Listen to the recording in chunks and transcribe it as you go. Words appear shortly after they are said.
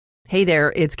Hey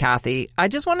there, it's Kathy. I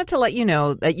just wanted to let you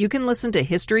know that you can listen to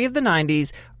History of the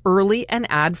 90s early and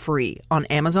ad-free on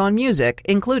Amazon Music,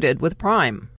 included with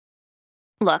Prime.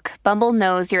 Look, Bumble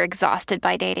knows you're exhausted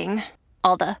by dating.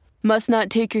 All the, must not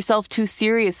take yourself too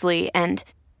seriously, and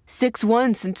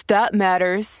 6'1" since that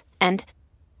matters, and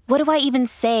what do I even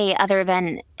say other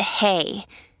than, hey?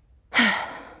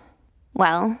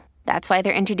 Well, that's why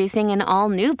they're introducing an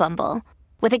all-new Bumble,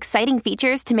 with exciting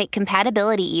features to make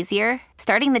compatibility easier,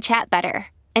 starting the chat better,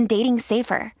 and dating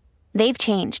safer. They've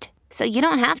changed, so you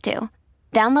don't have to.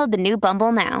 Download the new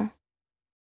Bumble now.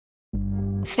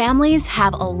 Families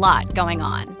have a lot going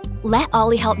on. Let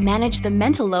Ollie help manage the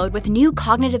mental load with new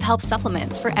cognitive help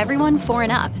supplements for everyone 4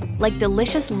 and up, like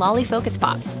delicious Lolly Focus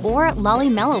Pops or Lolly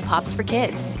Mellow Pops for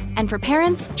kids. And for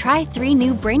parents, try 3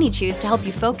 new Brainy Chews to help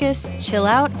you focus, chill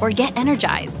out, or get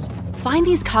energized. Find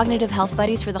these cognitive health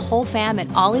buddies for the whole fam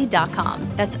at ollie.com.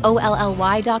 That's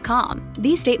OLLY.com.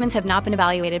 These statements have not been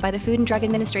evaluated by the Food and Drug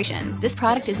Administration. This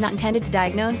product is not intended to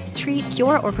diagnose, treat,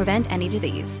 cure, or prevent any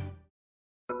disease.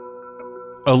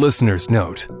 A listener's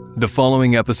note. The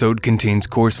following episode contains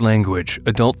coarse language,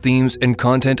 adult themes, and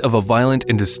content of a violent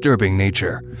and disturbing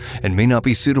nature, and may not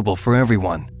be suitable for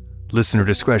everyone. Listener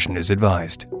discretion is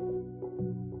advised.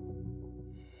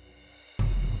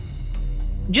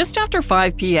 Just after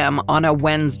 5 p.m. on a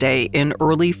Wednesday in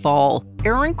early fall,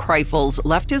 Aaron Kreifels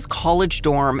left his college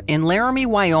dorm in Laramie,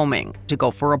 Wyoming to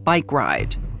go for a bike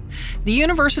ride. The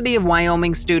University of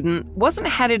Wyoming student wasn't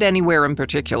headed anywhere in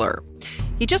particular.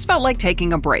 He just felt like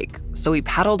taking a break, so he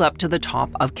paddled up to the top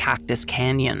of Cactus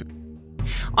Canyon.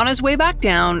 On his way back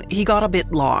down, he got a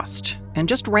bit lost and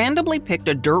just randomly picked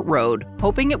a dirt road,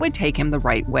 hoping it would take him the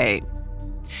right way.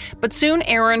 But soon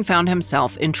Aaron found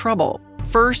himself in trouble.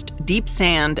 First, deep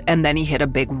sand, and then he hit a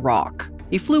big rock.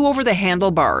 He flew over the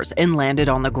handlebars and landed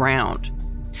on the ground.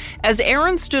 As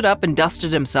Aaron stood up and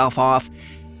dusted himself off,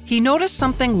 he noticed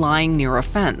something lying near a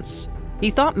fence. He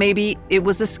thought maybe it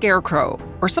was a scarecrow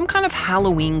or some kind of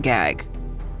Halloween gag.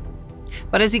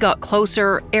 But as he got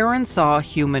closer, Aaron saw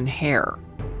human hair.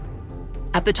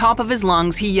 At the top of his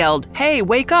lungs, he yelled, "Hey,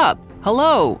 wake up!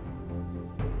 Hello!"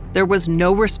 There was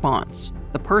no response.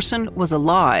 The person was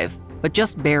alive, but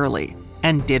just barely,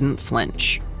 and didn't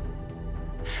flinch.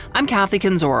 I'm Kathy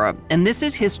Kenzora, and this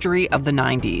is History of the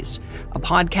 90s, a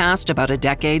podcast about a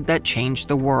decade that changed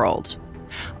the world.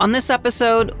 On this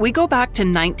episode, we go back to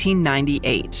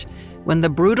 1998, when the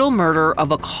brutal murder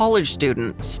of a college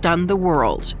student stunned the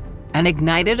world and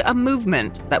ignited a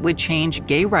movement that would change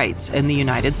gay rights in the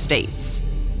United States.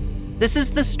 This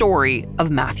is the story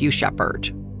of Matthew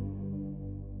Shepard.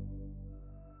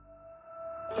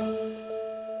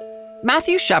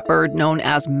 Matthew Shepard, known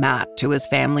as Matt to his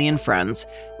family and friends,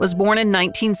 was born in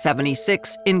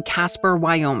 1976 in Casper,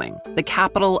 Wyoming, the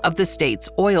capital of the state's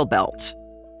oil belt.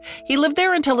 He lived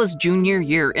there until his junior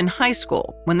year in high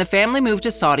school, when the family moved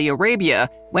to Saudi Arabia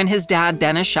when his dad,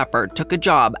 Dennis Shepard, took a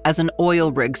job as an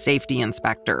oil rig safety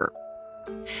inspector.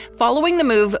 Following the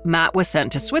move, Matt was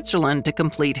sent to Switzerland to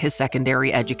complete his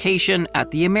secondary education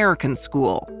at the American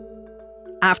School.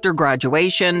 After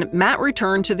graduation, Matt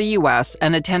returned to the U.S.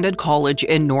 and attended college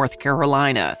in North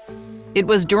Carolina. It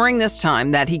was during this time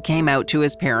that he came out to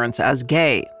his parents as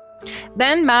gay.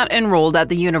 Then Matt enrolled at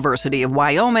the University of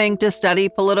Wyoming to study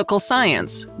political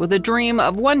science, with a dream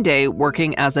of one day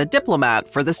working as a diplomat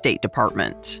for the State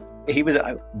Department. He was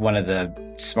one of the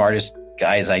smartest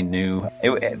guys I knew.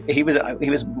 He was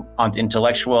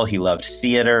intellectual. He loved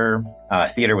theater.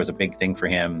 Theater was a big thing for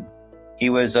him.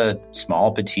 He was a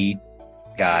small, petite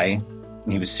guy.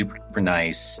 He was super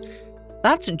nice.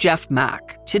 That's Jeff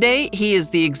Mack. Today, he is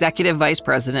the executive vice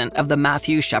president of the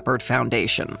Matthew Shepard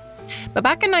Foundation. But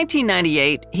back in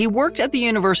 1998, he worked at the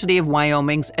University of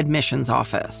Wyoming's admissions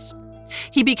office.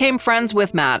 He became friends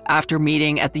with Matt after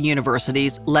meeting at the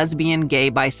university's Lesbian,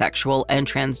 Gay, Bisexual, and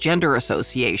Transgender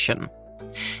Association.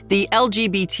 The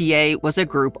LGBTA was a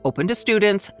group open to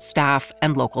students, staff,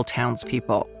 and local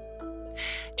townspeople.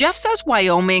 Jeff says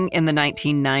Wyoming in the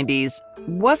 1990s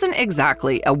wasn't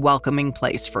exactly a welcoming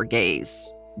place for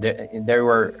gays. There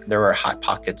were hot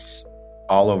pockets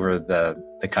all over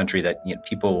the country that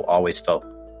people always felt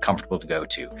comfortable to go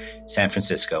to. San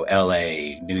Francisco,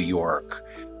 LA, New York,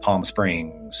 Palm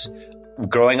Springs.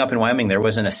 Growing up in Wyoming, there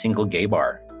wasn't a single gay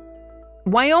bar.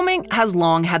 Wyoming has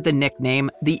long had the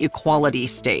nickname the Equality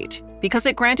State because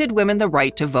it granted women the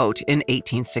right to vote in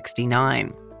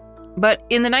 1869. But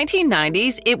in the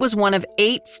 1990s, it was one of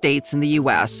 8 states in the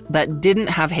U.S. that didn't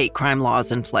have hate crime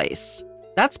laws in place.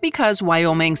 That's because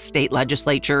Wyoming's state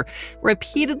legislature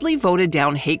repeatedly voted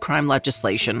down hate crime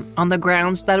legislation on the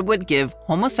grounds that it would give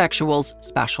homosexuals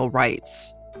special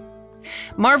rights.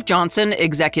 Marv Johnson,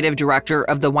 executive director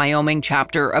of the Wyoming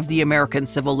chapter of the American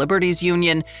Civil Liberties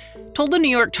Union, told the New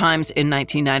York Times in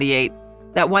 1998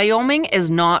 that Wyoming is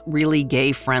not really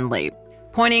gay-friendly,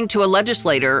 pointing to a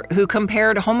legislator who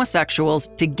compared homosexuals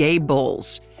to gay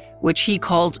bulls, which he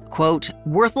called, quote,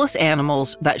 worthless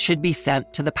animals that should be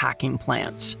sent to the packing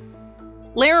plant.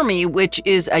 Laramie, which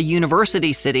is a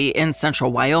university city in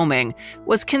central Wyoming,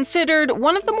 was considered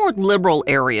one of the more liberal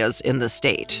areas in the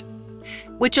state,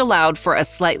 which allowed for a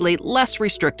slightly less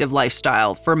restrictive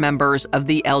lifestyle for members of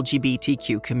the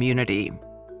LGBTQ community.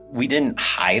 We didn't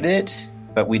hide it,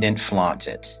 but we didn't flaunt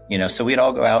it. So we'd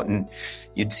all go out and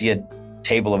you'd see a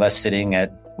table of us sitting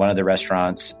at one of the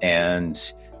restaurants,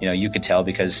 and you could tell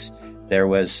because there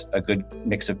was a good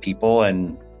mix of people,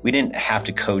 and we didn't have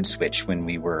to code switch when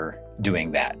we were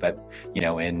doing that. But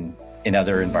in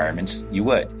other environments, you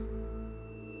would.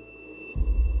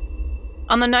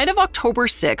 On the night of October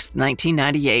 6,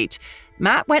 1998,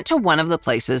 Matt went to one of the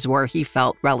places where he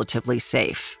felt relatively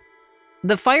safe.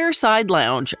 The Fireside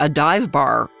Lounge, a dive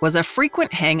bar, was a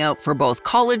frequent hangout for both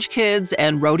college kids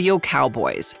and rodeo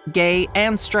cowboys, gay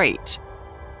and straight.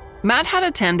 Matt had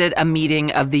attended a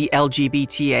meeting of the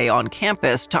LGBTA on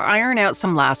campus to iron out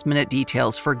some last-minute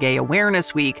details for Gay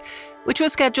Awareness Week, which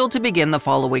was scheduled to begin the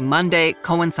following Monday,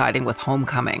 coinciding with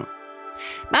homecoming.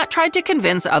 Matt tried to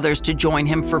convince others to join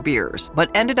him for beers,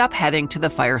 but ended up heading to the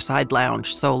Fireside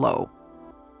Lounge solo.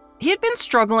 He had been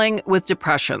struggling with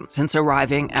depression since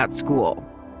arriving at school.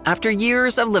 After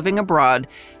years of living abroad,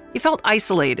 he felt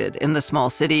isolated in the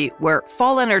small city where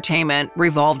fall entertainment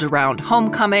revolved around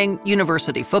homecoming,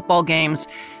 university football games,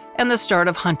 and the start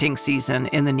of hunting season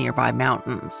in the nearby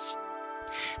mountains.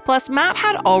 Plus, Matt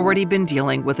had already been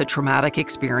dealing with a traumatic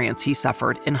experience he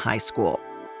suffered in high school.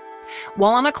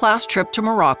 While on a class trip to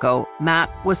Morocco, Matt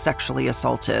was sexually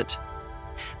assaulted.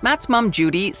 Matt's mom,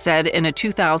 Judy, said in a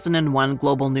 2001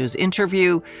 Global News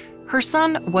interview, her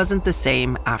son wasn't the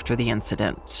same after the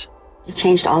incident. It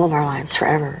changed all of our lives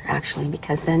forever, actually,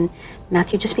 because then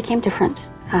Matthew just became different,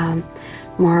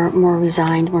 more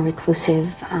resigned, more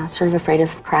reclusive, sort of afraid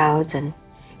of crowds, and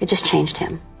it just changed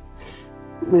him.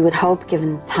 We would hope,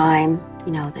 given time,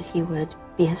 that he would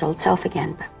be his old self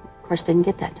again, but of course didn't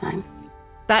get that time.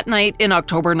 That night in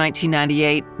October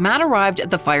 1998, Matt arrived at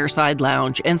the Fireside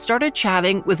Lounge and started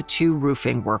chatting with two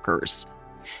roofing workers,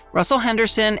 Russell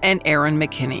Henderson and Aaron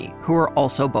McKinney, who are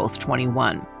also both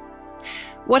 21.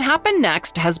 What happened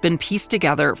next has been pieced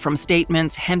together from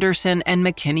statements Henderson and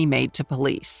McKinney made to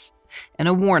police. And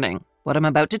a warning, what I'm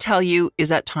about to tell you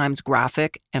is at times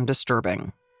graphic and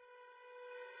disturbing.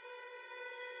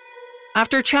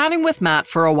 After chatting with Matt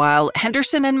for a while,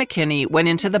 Henderson and McKinney went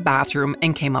into the bathroom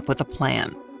and came up with a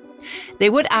plan. They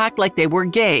would act like they were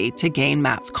gay to gain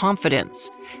Matt's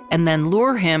confidence, and then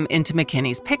lure him into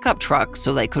McKinney's pickup truck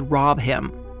so they could rob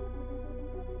him.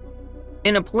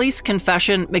 In a police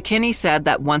confession, McKinney said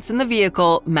that once in the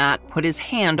vehicle, Matt put his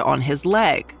hand on his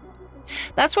leg.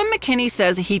 That's when McKinney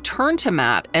says he turned to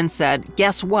Matt and said,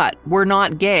 "Guess what? We're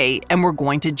not gay, and we're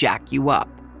going to jack you up."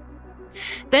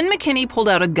 Then McKinney pulled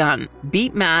out a gun,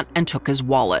 beat Matt, and took his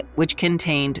wallet, which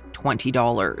contained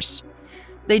 $20.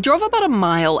 They drove about a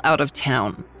mile out of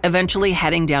town, eventually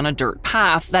heading down a dirt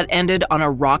path that ended on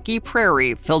a rocky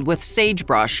prairie filled with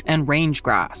sagebrush and range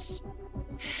grass.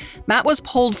 Matt was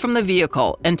pulled from the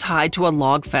vehicle and tied to a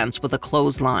log fence with a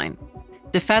clothesline.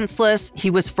 Defenseless, he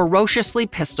was ferociously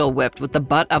pistol-whipped with the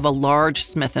butt of a large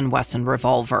Smith & Wesson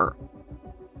revolver.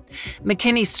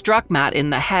 McKinney struck Matt in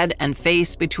the head and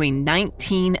face between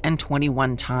 19 and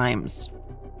 21 times.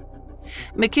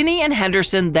 McKinney and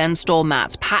Henderson then stole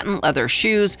Matt's patent leather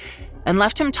shoes and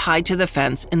left him tied to the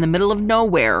fence in the middle of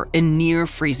nowhere in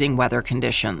near-freezing weather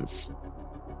conditions.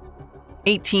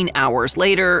 18 hours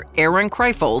later, Aaron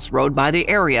Kreifels rode by the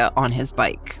area on his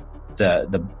bike.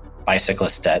 The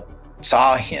bicyclist that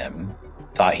saw him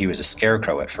thought he was a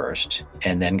scarecrow at first,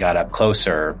 and then got up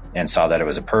closer and saw that it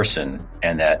was a person,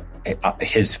 and that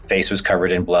his face was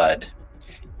covered in blood,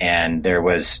 and there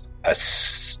was a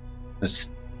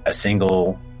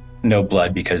single no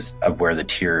blood because of where the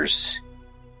tears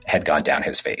had gone down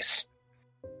his face.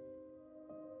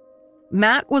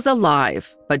 Matt was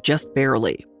alive, but just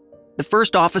barely. The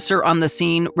first officer on the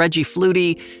scene, Reggie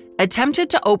Flutie, attempted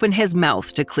to open his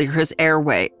mouth to clear his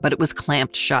airway, but it was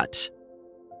clamped shut.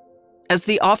 As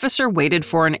the officer waited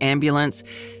for an ambulance,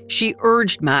 she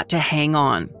urged Matt to hang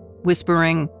on,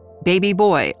 whispering, "Baby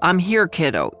boy, I'm here,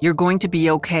 kiddo. You're going to be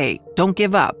okay. Don't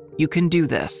give up. You can do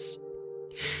this."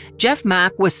 Jeff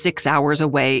Mack was 6 hours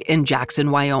away in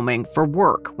Jackson, Wyoming for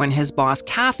work when his boss,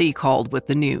 Kathy, called with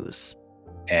the news.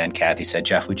 And Kathy said,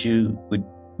 "Jeff, would you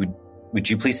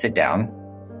please sit down?"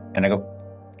 And I go,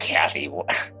 Kathy,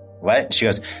 what? She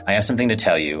goes, I have something to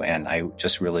tell you, and I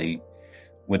just really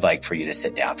would like for you to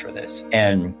sit down for this.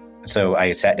 And so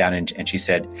I sat down, and she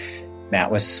said,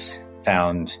 Matt was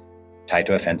found tied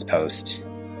to a fence post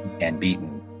and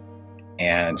beaten.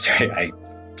 And sorry,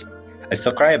 I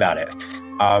still cry about it.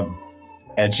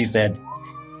 And she said,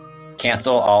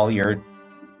 cancel all your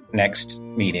next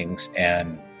meetings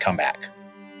and come back.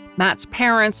 Matt's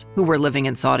parents, who were living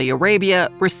in Saudi Arabia,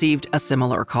 received a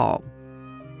similar call.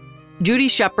 Judy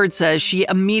Shepard says she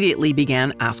immediately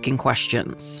began asking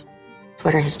questions.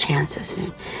 What are his chances?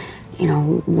 You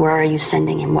know, where are you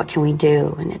sending him? What can we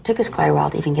do? And it took us quite a while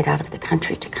to even get out of the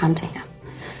country to come to him.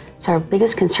 So our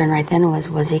biggest concern right then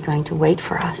was he going to wait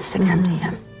for us to come to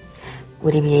him?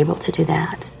 Would he be able to do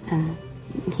that? And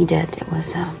he did. It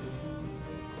was a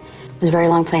very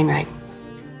long plane ride.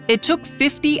 It took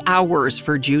 50 hours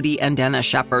for Judy and Dennis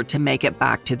Shepard to make it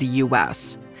back to the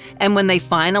U.S. And when they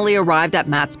finally arrived at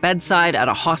Matt's bedside at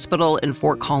a hospital in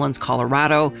Fort Collins,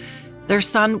 Colorado, their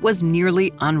son was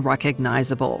nearly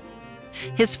unrecognizable.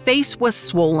 His face was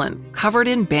swollen, covered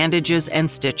in bandages and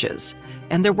stitches,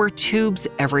 and there were tubes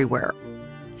everywhere.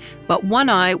 But one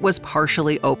eye was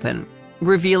partially open,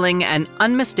 revealing an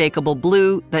unmistakable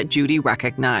blue that Judy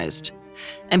recognized.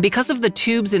 And because of the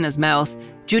tubes in his mouth,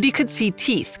 Judy could see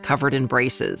teeth covered in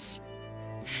braces.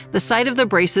 The sight of the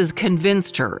braces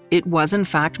convinced her it was in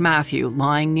fact Matthew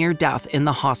lying near death in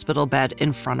the hospital bed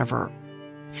in front of her.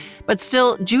 But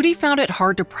still, Judy found it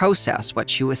hard to process what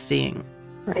she was seeing.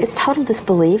 It's total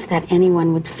disbelief that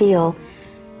anyone would feel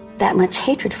that much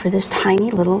hatred for this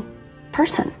tiny little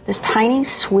person, this tiny,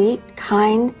 sweet,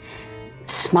 kind,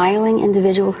 smiling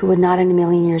individual who would not in a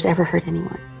million years ever hurt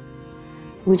anyone.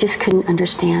 We just couldn't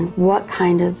understand what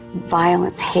kind of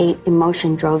violence, hate,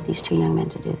 emotion drove these two young men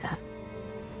to do that.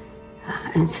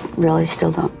 And really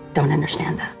still don't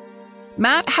understand that.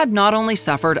 Matt had not only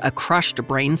suffered a crushed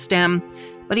brainstem,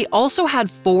 but he also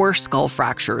had 4 skull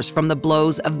fractures from the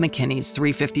blows of McKinney's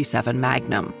 .357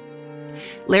 Magnum.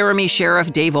 Laramie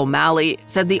Sheriff Dave O'Malley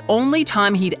said the only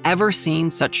time he'd ever seen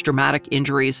such dramatic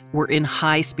injuries were in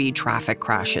high-speed traffic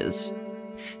crashes.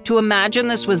 To imagine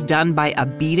this was done by a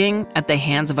beating at the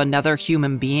hands of another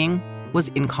human being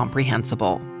was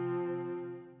incomprehensible.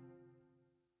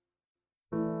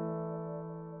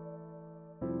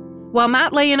 While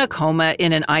Matt lay in a coma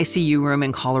in an ICU room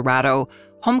in Colorado,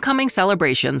 homecoming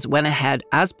celebrations went ahead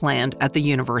as planned at the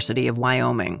University of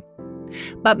Wyoming.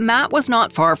 But Matt was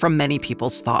not far from many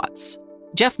people's thoughts.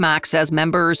 Jeff Mack says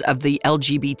members of the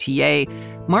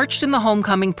LGBTA marched in the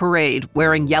homecoming parade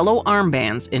wearing yellow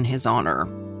armbands in his honor.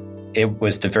 It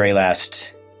was the very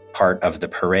last part of the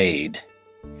parade,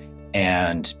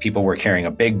 and people were carrying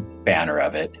a big banner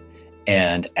of it.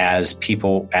 And as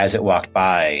it walked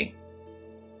by,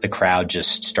 the crowd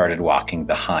just started walking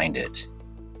behind it.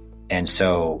 And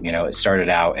so, it started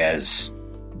out as,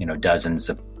 dozens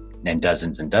and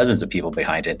dozens of people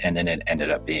behind it. And then it ended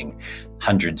up being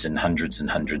hundreds and hundreds and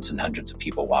hundreds and hundreds of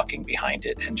people walking behind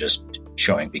it and just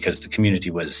showing, because the community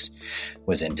was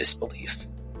in disbelief.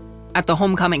 At the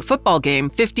homecoming football game,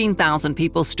 15,000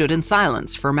 people stood in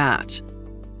silence for Matt.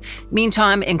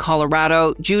 Meantime, in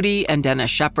Colorado, Judy and Dennis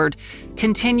Shepard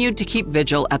continued to keep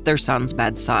vigil at their son's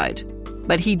bedside.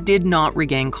 But he did not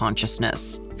regain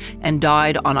consciousness and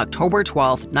died on October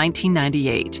 12,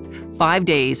 1998, 5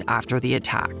 days after the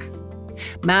attack.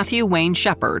 Matthew Wayne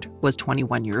Shepard was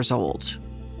 21 years old.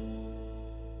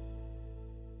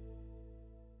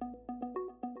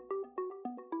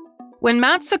 When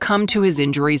Matt succumbed to his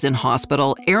injuries in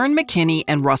hospital, Aaron McKinney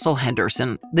and Russell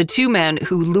Henderson, the two men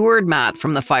who lured Matt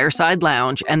from the Fireside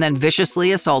Lounge and then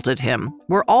viciously assaulted him,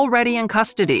 were already in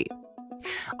custody.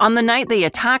 On the night they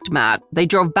attacked Matt, they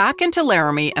drove back into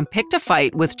Laramie and picked a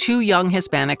fight with 2 young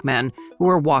Hispanic men who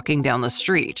were walking down the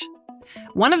street.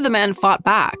 One of the men fought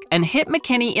back and hit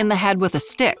McKinney in the head with a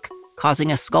stick,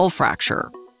 causing a skull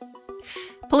fracture.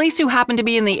 Police who happened to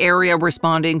be in the area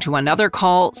responding to another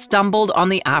call stumbled on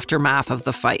the aftermath of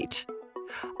the fight.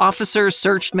 Officers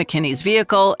searched McKinney's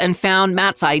vehicle and found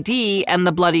Matt's ID and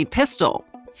the bloodied pistol.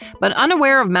 But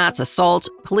unaware of Matt's assault,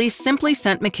 police simply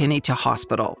sent McKinney to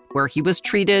hospital, where he was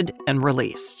treated and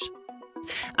released.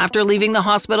 After leaving the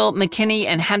hospital, McKinney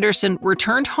and Henderson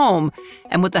returned home,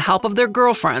 and with the help of their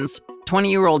girlfriends,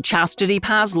 20-year-old Chastity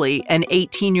Pasley and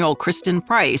 18-year-old Kristen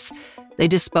Price, they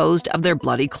disposed of their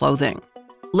bloody clothing.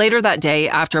 Later that day,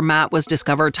 after Matt was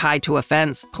discovered tied to a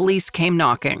fence, police came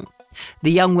knocking.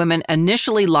 The young women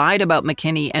initially lied about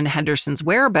McKinney and Henderson's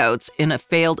whereabouts in a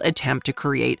failed attempt to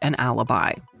create an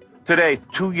alibi. Today,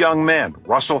 2 young men,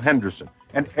 Russell Henderson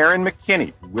and Aaron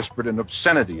McKinney, who whispered an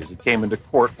obscenity as he came into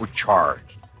court, were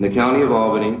charged. In the County of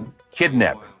Albany,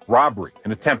 kidnapping, robbery,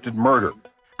 and attempted murder.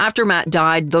 After Matt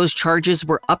died, those charges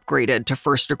were upgraded to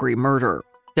first-degree murder.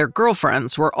 Their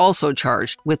girlfriends were also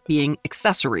charged with being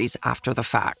accessories after the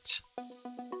fact.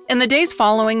 In the days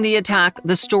following the attack,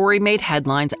 the story made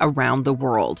headlines around the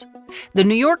world. The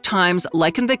New York Times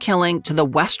likened the killing to the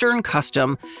Western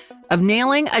custom of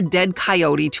nailing a dead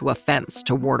coyote to a fence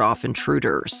to ward off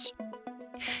intruders.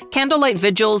 Candlelight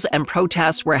vigils and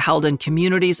protests were held in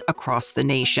communities across the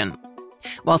nation,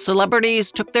 while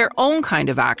celebrities took their own kind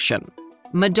of action.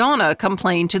 Madonna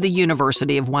complained to the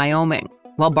University of Wyoming,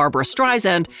 while Barbra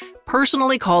Streisand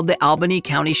personally called the Albany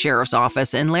County Sheriff's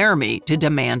Office in Laramie to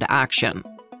demand action.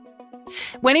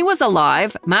 When he was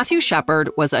alive, Matthew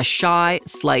Shepard was a shy,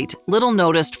 slight,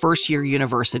 little-noticed first-year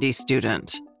university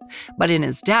student. But in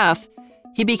his death,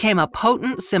 he became a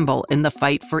potent symbol in the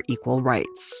fight for equal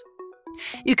rights.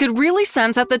 You could really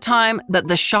sense at the time that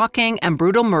the shocking and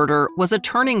brutal murder was a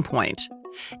turning point.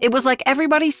 It was like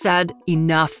everybody said,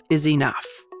 enough is enough.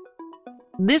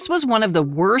 This was one of the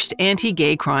worst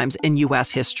anti-gay crimes in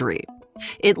U.S. history.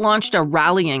 It launched a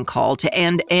rallying call to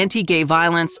end anti-gay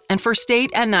violence and for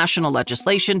state and national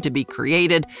legislation to be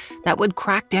created that would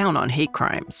crack down on hate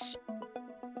crimes.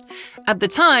 At the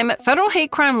time, federal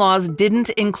hate crime laws didn't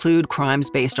include crimes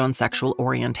based on sexual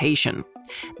orientation.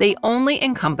 They only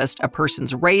encompassed a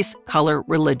person's race, color,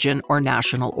 religion, or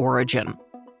national origin.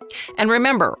 And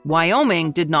remember,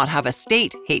 Wyoming did not have a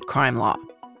state hate crime law,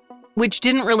 which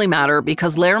didn't really matter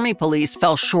because Laramie police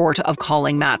fell short of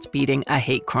calling Matt's beating a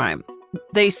hate crime.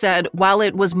 They said while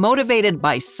it was motivated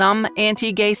by some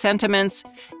anti-gay sentiments,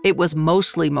 it was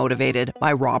mostly motivated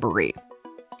by robbery.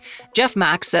 Jeff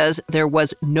Mack says there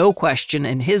was no question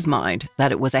in his mind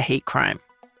that it was a hate crime.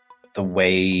 The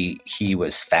way he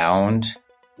was found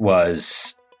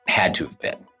had to have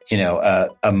been.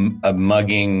 A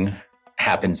mugging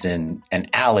happens in an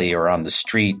alley or on the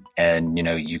street, and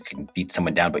you can beat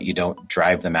someone down, but you don't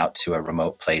drive them out to a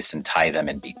remote place and tie them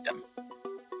and beat them.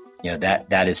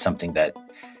 That is something that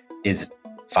is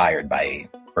fired by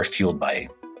or fueled by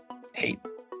hate.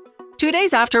 2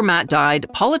 days after Matt died,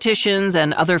 politicians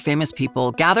and other famous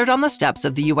people gathered on the steps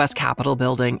of the U.S. Capitol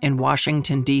building in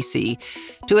Washington, D.C.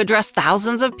 to address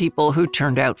thousands of people who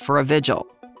turned out for a vigil,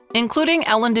 including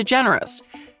Ellen DeGeneres,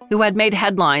 who had made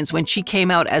headlines when she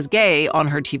came out as gay on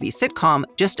her TV sitcom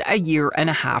just a year and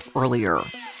a half earlier.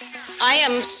 I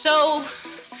am so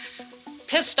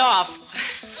pissed off.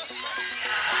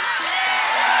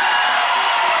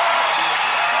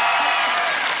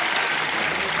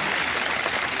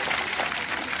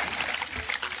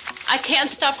 I can't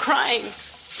stop crying.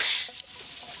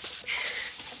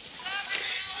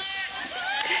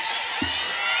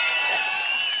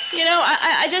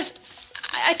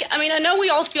 I know we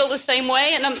all feel the same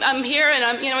way, and I'm here,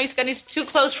 and he's got these two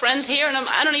close friends here, and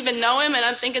I don't even know him, and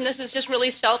I'm thinking this is just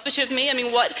really selfish of me.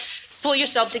 Pull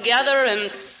yourself together, and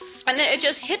it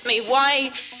just hit me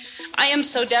why I am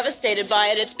so devastated by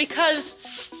it. It's because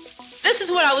this is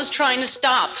what I was trying to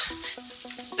stop.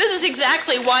 This is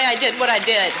exactly why I did what I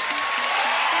did.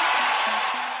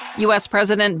 U.S.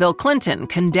 President Bill Clinton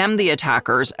condemned the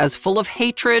attackers as full of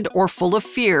hatred or full of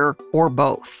fear, or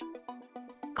both.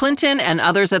 Clinton and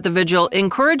others at the vigil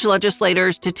encouraged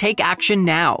legislators to take action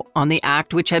now on the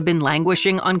act which had been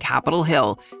languishing on Capitol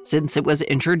Hill since it was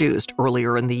introduced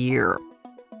earlier in the year.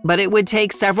 But it would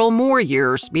take several more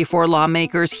years before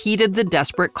lawmakers heeded the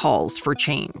desperate calls for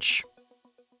change.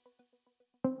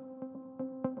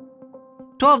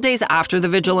 12 days after the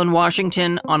vigil in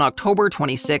Washington, on October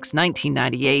 26,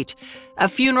 1998, a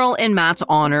funeral in Matt's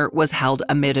honor was held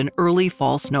amid an early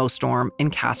fall snowstorm in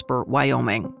Casper,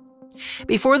 Wyoming.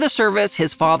 Before the service,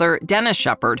 his father, Dennis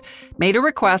Shepard, made a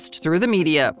request through the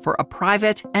media for a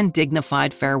private and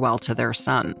dignified farewell to their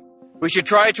son. We should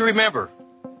try to remember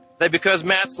that because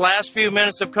Matt's last few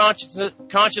minutes of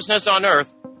consciousness on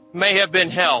earth may have been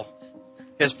hell,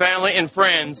 his family and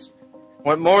friends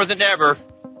want more than ever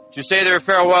to say their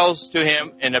farewells to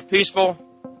him in a peaceful,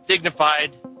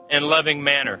 dignified, and loving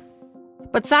manner.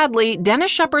 But sadly, Dennis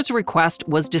Shepard's request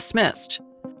was dismissed.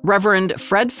 Reverend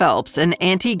Fred Phelps, an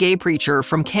anti-gay preacher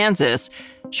from Kansas,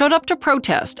 showed up to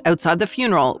protest outside the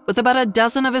funeral with about a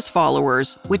dozen of his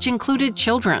followers, which included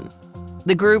children.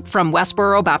 The group from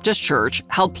Westboro Baptist Church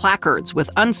held placards with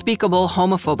unspeakable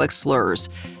homophobic slurs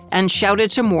and shouted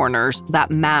to mourners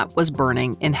that Matt was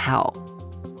burning in hell.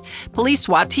 Police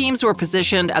SWAT teams were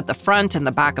positioned at the front and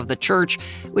the back of the church,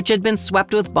 which had been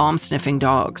swept with bomb-sniffing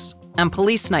dogs, and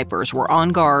police snipers were on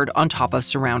guard on top of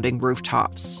surrounding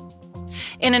rooftops.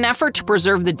 In an effort to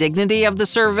preserve the dignity of the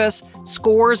service,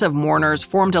 scores of mourners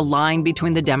formed a line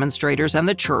between the demonstrators and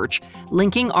the church,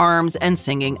 linking arms and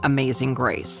singing Amazing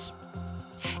Grace.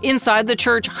 Inside the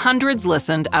church, hundreds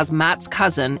listened as Matt's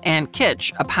cousin, Ann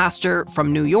Kitch, a pastor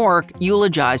from New York,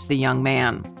 eulogized the young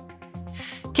man.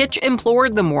 Kitch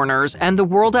implored the mourners and the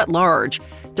world at large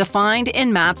to find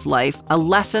in Matt's life a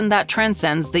lesson that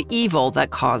transcends the evil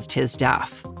that caused his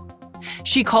death.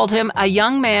 She called him a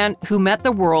young man who met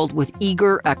the world with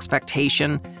eager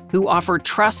expectation, who offered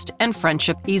trust and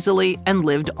friendship easily and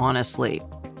lived honestly,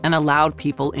 and allowed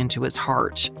people into his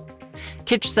heart.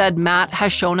 Kitch said Matt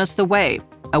has shown us the way,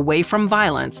 away from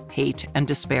violence, hate, and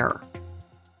despair.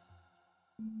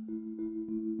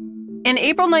 In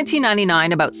April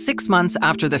 1999, about 6 months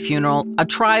after the funeral, a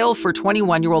trial for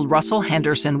 21-year-old Russell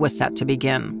Henderson was set to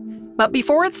begin. But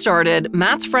before it started,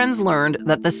 Matt's friends learned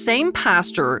that the same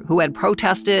pastor who had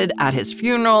protested at his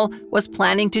funeral was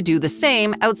planning to do the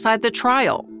same outside the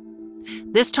trial.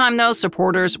 This time, though,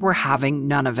 supporters were having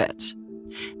none of it.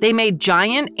 They made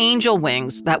giant angel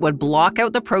wings that would block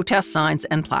out the protest signs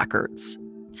and placards.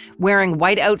 Wearing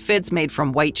white outfits made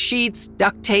from white sheets,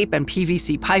 duct tape, and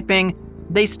PVC piping,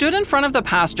 they stood in front of the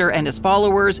pastor and his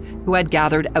followers who had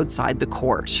gathered outside the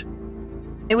court.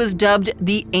 It was dubbed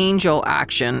the Angel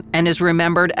Action and is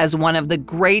remembered as one of the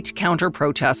great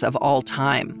counter-protests of all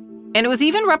time. And it was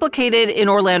even replicated in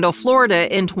Orlando,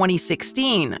 Florida in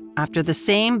 2016, after the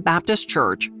same Baptist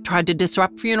church tried to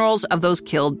disrupt funerals of those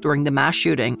killed during the mass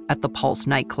shooting at the Pulse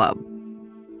nightclub.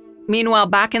 Meanwhile,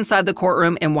 back inside the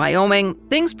courtroom in Wyoming,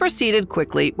 things proceeded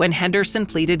quickly when Henderson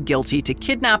pleaded guilty to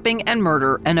kidnapping and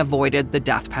murder and avoided the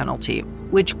death penalty,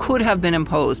 which could have been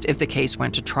imposed if the case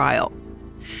went to trial.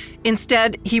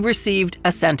 Instead, he received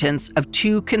a sentence of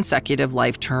 2 consecutive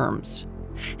life terms.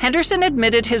 Henderson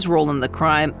admitted his role in the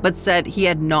crime, but said he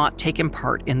had not taken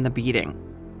part in the beating.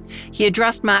 He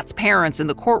addressed Matt's parents in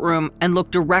the courtroom and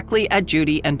looked directly at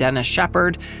Judy and Dennis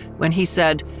Shepard when he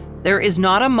said, "There is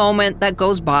not a moment that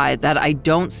goes by that I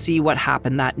don't see what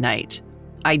happened that night.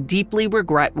 I deeply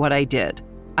regret what I did.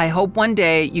 I hope one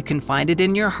day you can find it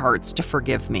in your hearts to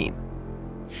forgive me."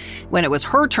 When it was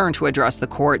her turn to address the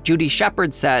court, Judy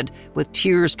Shepard said, with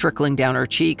tears trickling down her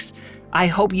cheeks, "I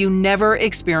hope you never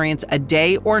experience a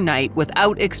day or night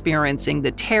without experiencing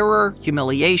the terror,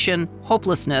 humiliation,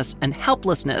 hopelessness, and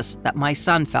helplessness that my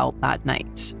son felt that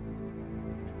night."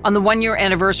 On the 1-year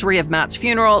anniversary of Matt's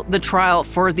funeral, the trial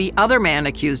for the other man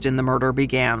accused in the murder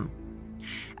began.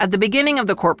 At the beginning of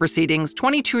the court proceedings,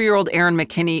 22-year-old Aaron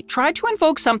McKinney tried to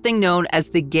invoke something known as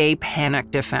the gay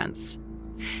panic defense.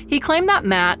 He claimed that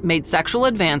Matt made sexual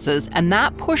advances and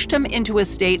that pushed him into a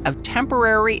state of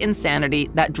temporary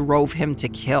insanity that drove him to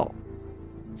kill.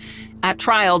 At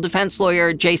trial, defense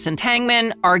lawyer Jason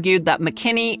Tangman argued that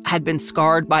McKinney had been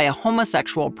scarred by a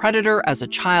homosexual predator as a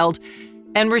child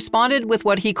and responded with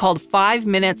what he called 5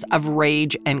 minutes of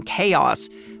rage and chaos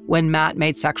when Matt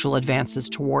made sexual advances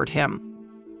toward him.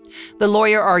 The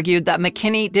lawyer argued that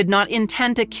McKinney did not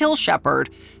intend to kill Shepard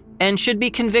and should be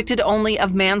convicted only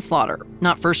of manslaughter,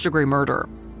 not first-degree murder.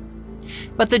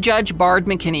 But the judge barred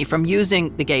McKinney from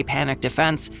using the gay panic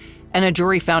defense, and a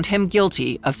jury found him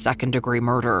guilty of second-degree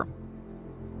murder.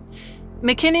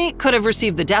 McKinney could have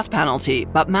received the death penalty,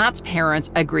 but Matt's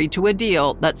parents agreed to a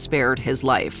deal that spared his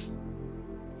life.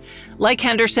 Like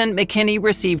Henderson, McKinney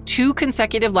received 2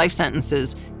 consecutive life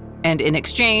sentences, and in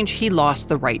exchange, he lost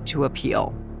the right to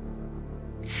appeal.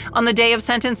 On the day of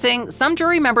sentencing, some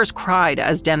jury members cried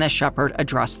as Dennis Shepard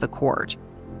addressed the court.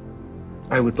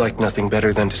 "I would like nothing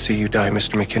better than to see you die,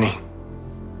 Mr. McKinney.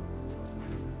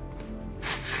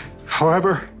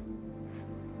 However,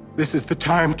 this is the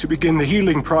time to begin the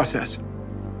healing process.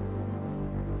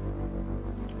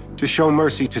 To show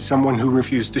mercy to someone who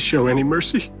refused to show any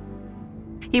mercy."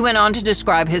 He went on to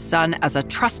describe his son as a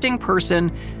trusting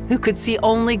person who could see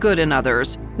only good in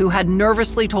others, who had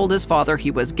nervously told his father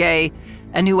he was gay,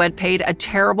 and who had paid a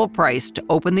terrible price to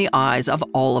open the eyes of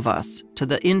all of us to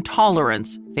the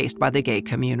intolerance faced by the gay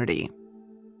community.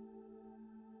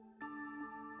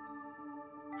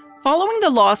 Following the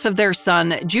loss of their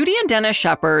son, Judy and Dennis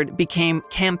Shepard became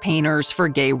campaigners for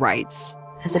gay rights.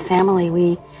 As a family,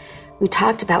 we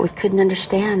talked about, we couldn't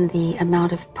understand the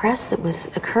amount of press that was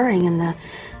occurring and the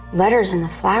letters and the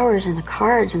flowers and the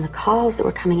cards and the calls that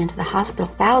were coming into the hospital,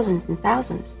 thousands and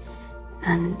thousands.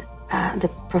 And the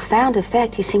profound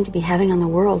effect he seemed to be having on the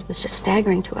world was just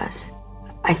staggering to us.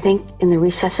 I think in the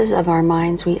recesses of our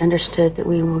minds, we understood that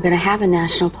we were going to have a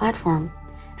national platform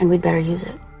and we'd better use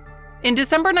it. In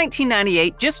December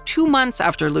 1998, just 2 months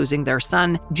after losing their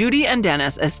son, Judy and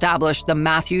Dennis established the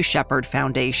Matthew Shepard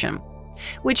Foundation,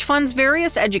 which funds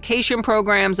various education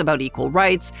programs about equal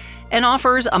rights and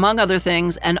offers, among other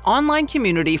things, an online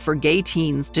community for gay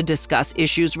teens to discuss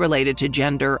issues related to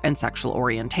gender and sexual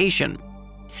orientation.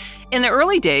 In the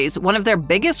early days, one of their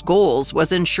biggest goals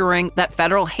was ensuring that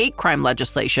federal hate crime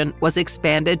legislation was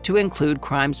expanded to include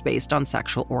crimes based on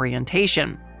sexual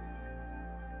orientation.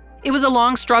 It was a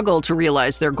long struggle to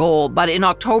realize their goal, but in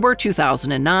October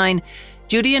 2009,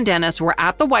 Judy and Dennis were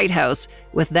at the White House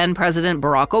with then-President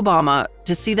Barack Obama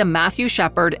to see the Matthew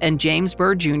Shepard and James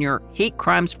Byrd Jr. Hate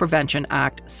Crimes Prevention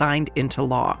Act signed into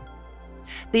law.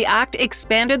 The act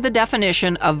expanded the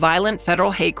definition of violent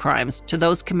federal hate crimes to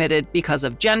those committed because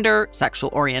of gender, sexual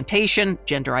orientation,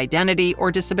 gender identity,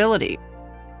 or disability.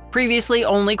 Previously,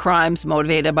 only crimes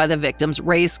motivated by the victim's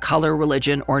race, color,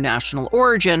 religion, or national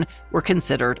origin were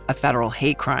considered a federal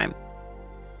hate crime.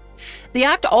 The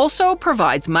act also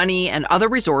provides money and other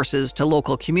resources to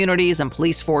local communities and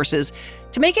police forces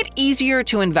to make it easier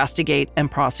to investigate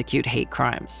and prosecute hate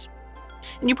crimes.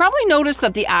 And you probably noticed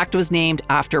that the act was named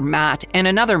after Matt and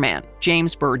another man,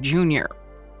 James Byrd Jr.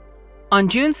 On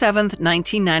June 7,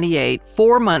 1998,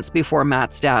 4 months before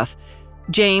Matt's death,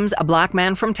 James, a black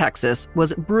man from Texas,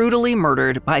 was brutally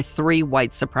murdered by 3 white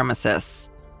supremacists.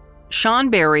 Sean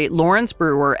Berry, Lawrence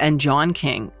Brewer, and John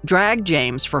King dragged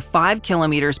James for 5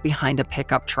 kilometers behind a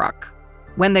pickup truck.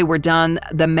 When they were done,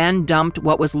 the men dumped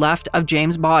what was left of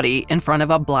James' body in front of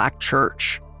a black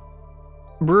church.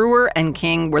 Brewer and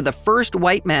King were the first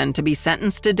white men to be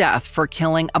sentenced to death for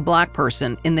killing a black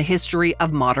person in the history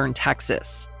of modern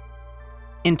Texas.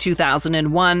 In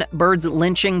 2001, Byrd's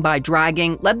lynching by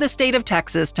dragging led the state of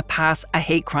Texas to pass a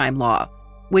hate crime law,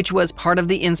 which was part of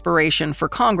the inspiration for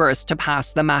Congress to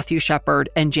pass the Matthew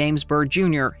Shepard and James Byrd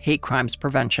Jr. Hate Crimes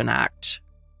Prevention Act.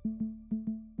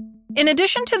 In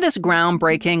addition to this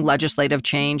groundbreaking legislative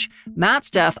change,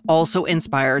 Matt's death also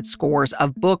inspired scores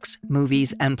of books,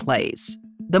 movies, and plays.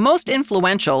 The most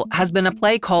influential has been a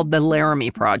play called The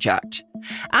Laramie Project.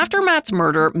 After Matt's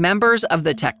murder, members of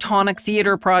the Tectonic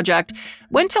Theater Project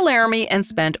went to Laramie and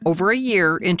spent over a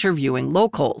year interviewing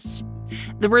locals.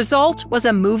 The result was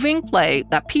a moving play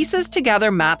that pieces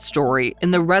together Matt's story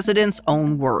in the residents'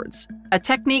 own words, a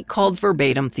technique called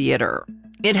verbatim theater.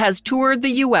 It has toured the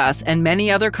U.S. and many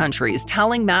other countries,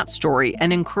 telling Matt's story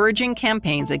and encouraging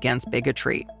campaigns against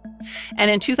bigotry. And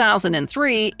in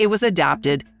 2003, it was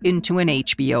adapted into an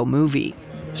HBO movie.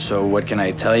 So what can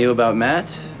I tell you about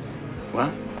Matt?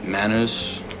 Well,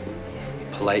 manners,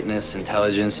 politeness,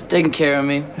 intelligence, taking care of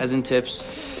me, has in tips,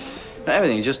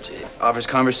 everything. He just offers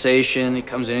conversation. He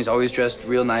comes in, he's always dressed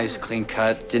real nice, clean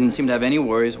cut. Didn't seem to have any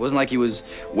worries. Wasn't like he was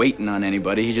waiting on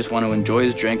anybody. He just wanted to enjoy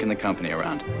his drink and the company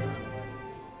around.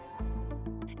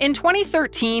 In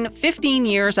 2013, 15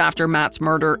 years after Matt's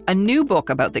murder, a new book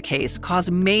about the case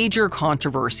caused major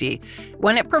controversy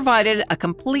when it provided a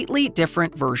completely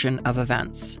different version of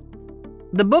events.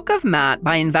 The Book of Matt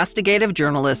by investigative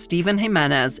journalist Stephen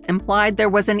Jimenez implied there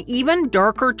was an even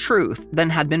darker truth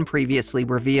than had been previously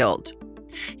revealed.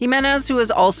 Jimenez, who is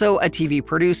also a TV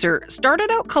producer, started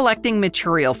out collecting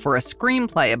material for a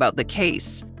screenplay about the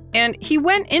case, and he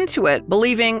went into it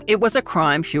believing it was a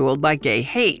crime fueled by gay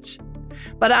hate.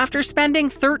 But after spending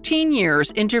 13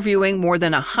 years interviewing more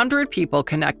than 100 people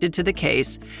connected to the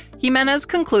case, Jimenez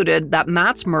concluded that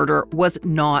Matt's murder was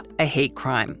not a hate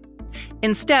crime.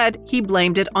 Instead, he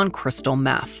blamed it on crystal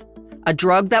meth, a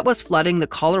drug that was flooding the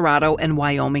Colorado and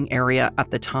Wyoming area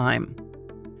at the time.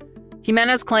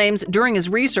 Jimenez claims during his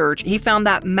research, he found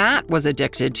that Matt was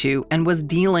addicted to and was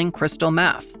dealing crystal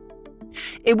meth.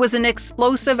 It was an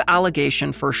explosive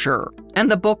allegation for sure, and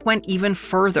the book went even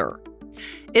further.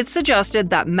 It suggested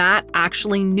that Matt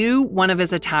actually knew one of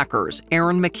his attackers,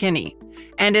 Aaron McKinney,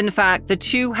 and in fact, the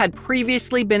two had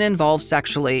previously been involved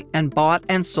sexually and bought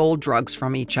and sold drugs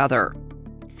from each other.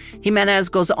 Jimenez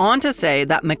goes on to say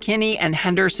that McKinney and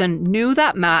Henderson knew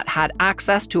that Matt had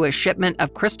access to a shipment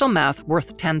of crystal meth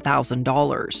worth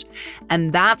 $10,000,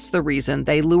 and that's the reason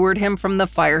they lured him from the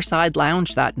Fireside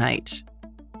Lounge that night.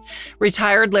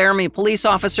 Retired Laramie police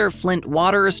officer Flint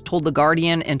Waters told The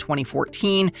Guardian in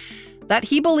 2014 that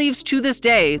he believes to this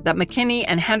day that McKinney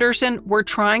and Henderson were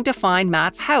trying to find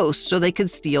Matt's house so they could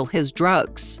steal his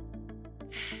drugs.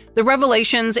 The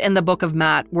revelations in the Book of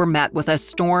Matt were met with a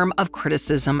storm of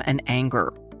criticism and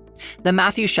anger. The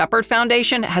Matthew Shepard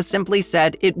Foundation has simply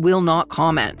said it will not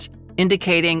comment,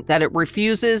 indicating that it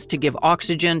refuses to give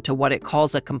oxygen to what it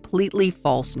calls a completely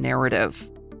false narrative.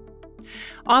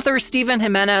 Author Stephen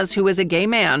Jimenez, who is a gay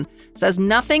man, says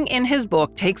nothing in his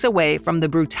book takes away from the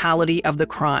brutality of the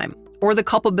crime or the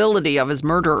culpability of his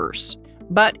murderers.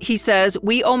 But he says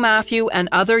we owe Matthew and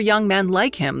other young men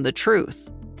like him the truth.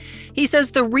 He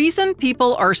says the reason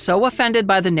people are so offended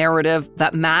by the narrative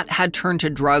that Matt had turned to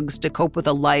drugs to cope with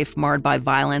a life marred by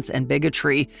violence and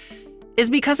bigotry is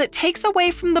because it takes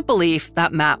away from the belief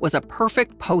that Matt was a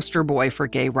perfect poster boy for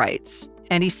gay rights.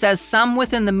 and he says some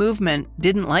within the movement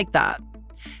didn't like that.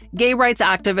 Gay rights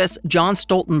activist John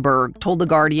Stoltenberg told The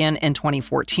Guardian in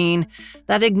 2014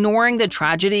 that ignoring the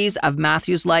tragedies of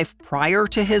Matthew's life prior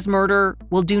to his murder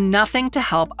will do nothing to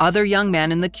help other young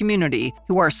men in the community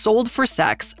who are sold for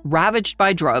sex, ravaged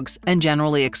by drugs, and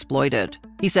generally exploited.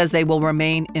 He says they will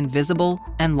remain invisible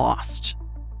and lost.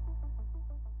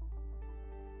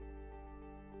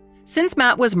 Since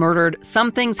Matt was murdered,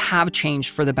 some things have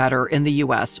changed for the better in the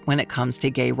U.S. when it comes to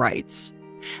gay rights.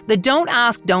 The Don't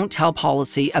Ask, Don't Tell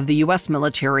policy of the U.S.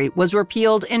 military was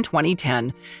repealed in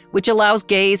 2010, which allows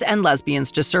gays and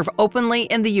lesbians to serve openly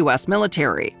in the U.S.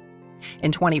 military.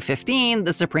 In 2015,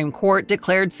 the Supreme Court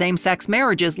declared same-sex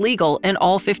marriages legal in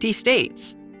all 50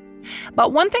 states.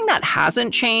 But one thing that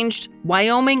hasn't changed,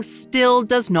 Wyoming still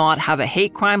does not have a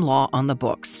hate crime law on the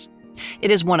books.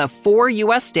 It is one of 4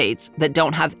 U.S. states that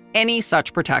don't have any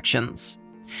such protections.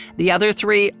 The other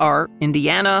 3 are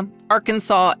Indiana,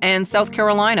 Arkansas, and South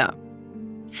Carolina.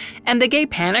 And the gay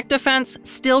panic defense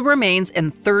still remains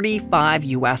in 35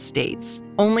 U.S. states.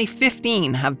 Only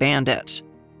 15 have banned it.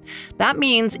 That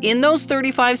means in those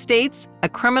 35 states, a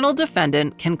criminal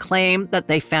defendant can claim that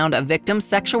they found a victim's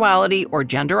sexuality or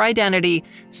gender identity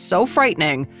so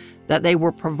frightening that they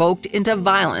were provoked into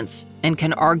violence and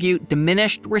can argue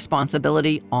diminished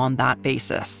responsibility on that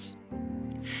basis.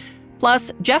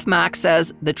 Plus, Jeff Mack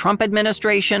says the Trump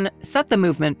administration set the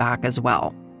movement back as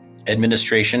well.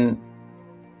 Administration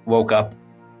woke up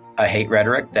a hate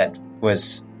rhetoric that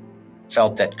was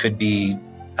felt that could be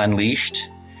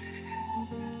unleashed,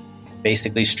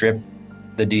 basically stripped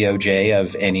the DOJ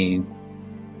of any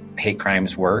hate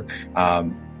crimes work.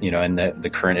 And the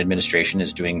current administration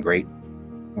is doing great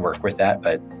work with that,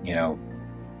 but,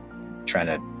 trying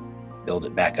to build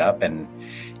it back up. And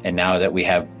now that we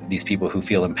have these people who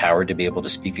feel empowered to be able to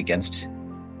speak against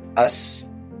us,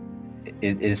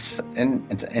 it is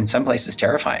in some places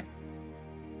terrifying.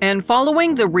 And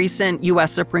following the recent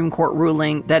U.S. Supreme Court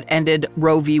ruling that ended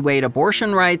Roe v. Wade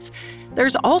abortion rights,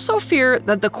 there's also fear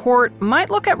that the court might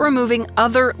look at removing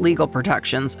other legal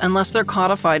protections unless they're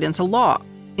codified into law,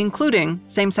 including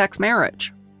same-sex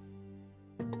marriage.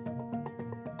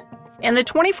 In the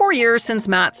 24 years since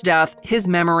Matt's death, his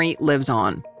memory lives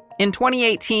on. In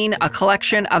 2018, a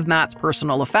collection of Matt's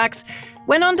personal effects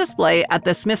went on display at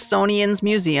the Smithsonian's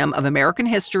Museum of American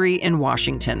History in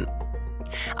Washington.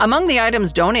 Among the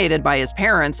items donated by his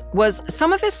parents was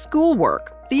some of his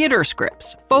schoolwork, theater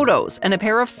scripts, photos, and a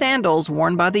pair of sandals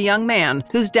worn by the young man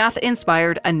whose death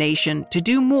inspired a nation to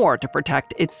do more to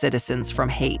protect its citizens from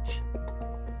hate.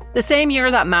 The same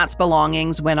year that Matt's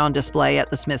belongings went on display at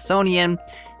the Smithsonian,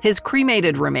 his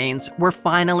cremated remains were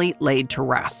finally laid to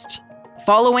rest.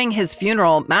 Following his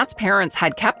funeral, Matt's parents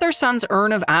had kept their son's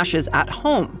urn of ashes at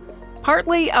home,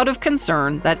 partly out of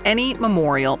concern that any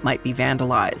memorial might be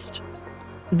vandalized.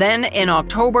 Then, in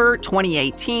October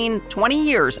 2018, 20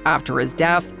 years after his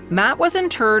death, Matt was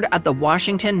interred at the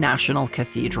Washington National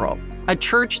Cathedral, a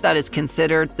church that is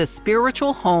considered the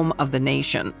spiritual home of the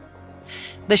nation.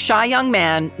 The shy young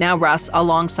man now rests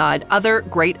alongside other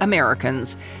great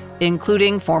Americans,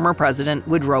 including former President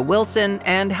Woodrow Wilson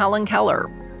and Helen Keller.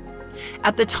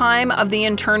 At the time of the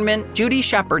internment, Judy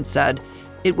Shepard said,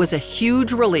 "It was a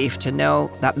huge relief to know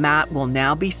that Matt will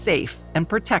now be safe and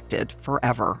protected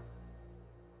forever."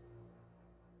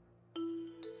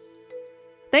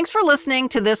 Thanks for listening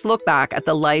to this look back at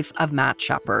the life of Matt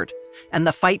Shepard and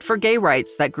the fight for gay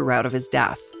rights that grew out of his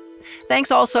death.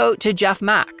 Thanks also to Jeff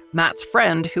Mack, Matt's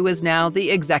friend, who is now the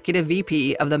executive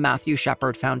VP of the Matthew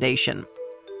Shepard Foundation.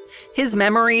 His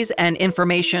memories and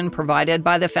information provided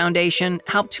by the foundation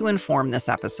helped to inform this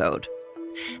episode.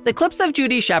 The clips of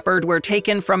Judy Shepard were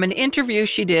taken from an interview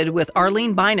she did with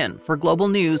Arlene Bynon for Global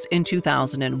News in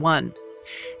 2001.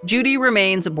 Judy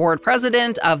remains board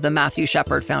president of the Matthew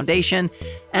Shepard Foundation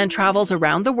and travels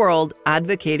around the world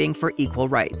advocating for equal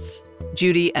rights.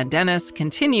 Judy and Dennis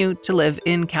continue to live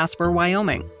in Casper,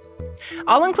 Wyoming.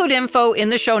 I'll include info in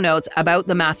the show notes about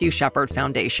the Matthew Shepard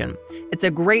Foundation. It's a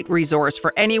great resource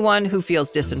for anyone who feels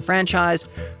disenfranchised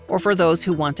or for those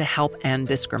who want to help end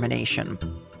discrimination.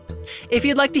 If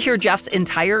you'd like to hear Jeff's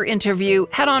entire interview,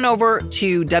 head on over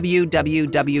to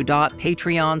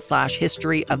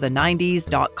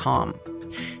www.patreon.com/historyofthe90s.com.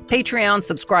 Patreon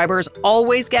subscribers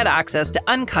always get access to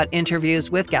uncut interviews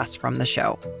with guests from the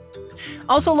show.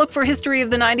 Also look for History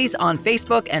of the 90s on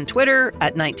Facebook and Twitter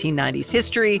at 1990s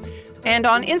History and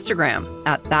on Instagram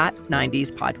at That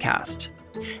 90s Podcast.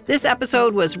 This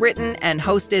episode was written and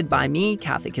hosted by me,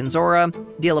 Kathy Kinzora.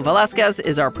 Dila Velasquez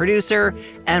is our producer,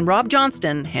 and Rob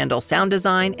Johnston handles sound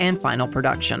design and final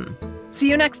production. See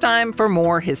you next time for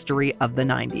more History of the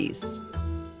 90s.